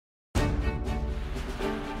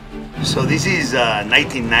So this is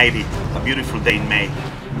 1990, a beautiful day in May,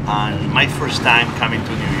 and my first time coming to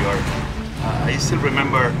New York. I still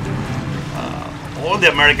remember all the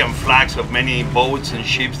American flags of many boats and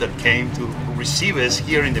ships that came to receive us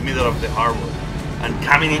here in the middle of the harbor, and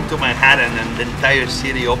coming into Manhattan and the entire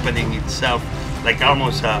city opening itself like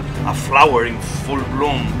almost a flower in full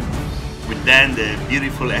bloom, with then the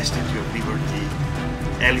beautiful Statue of Liberty,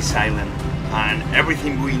 Ellis Island, and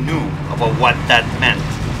everything we knew about what that meant.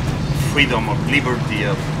 Freedom of liberty,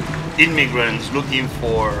 of immigrants looking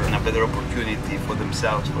for a better opportunity for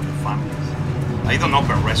themselves, for their families. I don't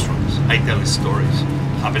open restaurants, I tell stories.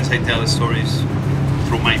 Happens I tell stories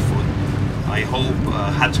through my food. I hope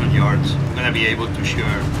Hudson Yards is going to be able to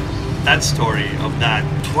share that story of that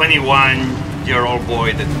 21-year-old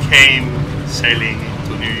boy that came sailing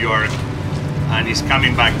to New York and is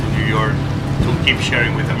coming back to New York to keep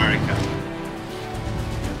sharing with America.